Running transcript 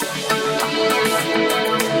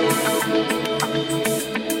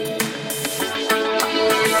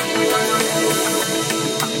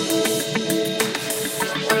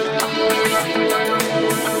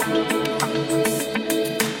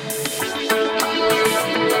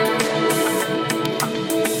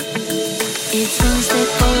It's one step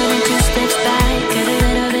forward and two steps back. Get a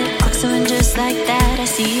little bit closer and just like that, I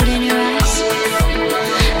see it in your eyes.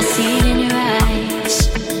 I see it in your eyes.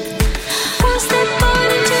 One step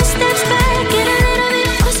forward and two steps back. Get a little bit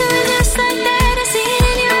closer and just like that, I see it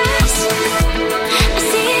in your eyes. I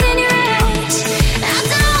see it in your eyes. I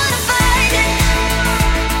don't wanna fight it.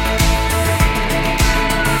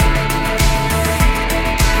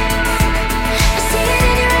 I see it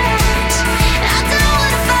in your eyes. I don't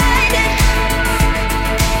wanna fight it.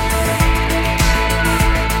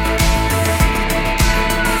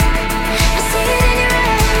 I see it in your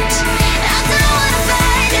eyes. I don't wanna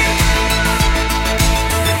fight it.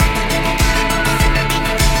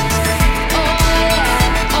 Oh yeah,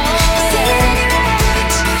 I see it in your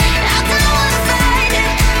eyes. I don't wanna fight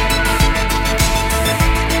it.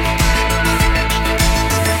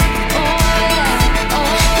 Oh yeah,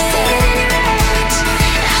 I see it in your eyes.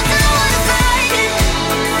 I don't wanna fight it.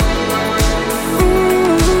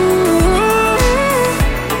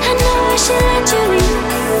 I know I should let you leave.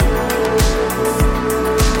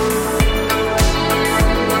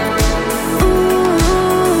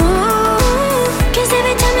 'Cause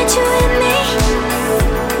every time that you hit me,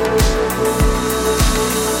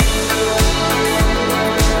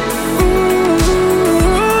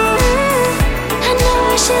 I know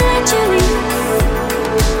I should let you leave.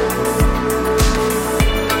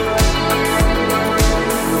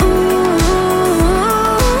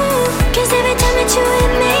 'Cause every time that you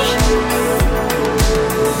hit me,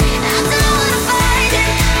 I don't wanna fight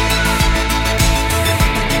it.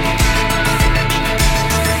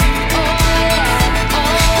 Oh yeah,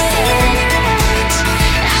 I see it in your eyes.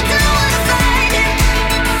 I don't wanna fight it.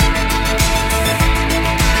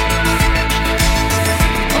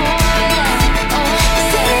 Oh yeah, I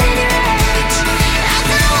see it in your eyes. I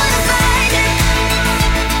don't wanna fight it.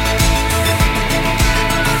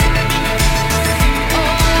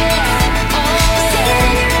 Oh yeah, I see it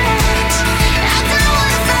in your eyes. I don't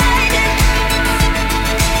wanna fight it.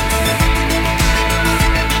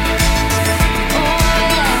 Oh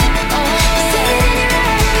yeah, I see it in your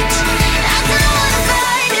eyes. I don't wanna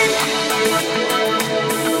fight it.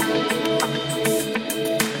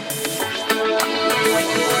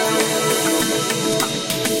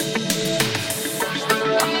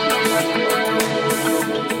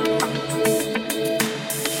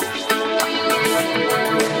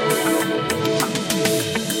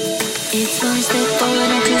 It's one step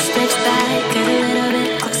forward and two steps back. Get a little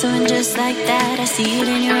bit closer and just like that, I see it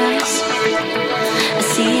in your eyes. I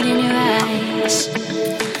see it in your eyes.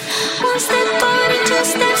 One step forward and two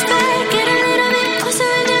steps back.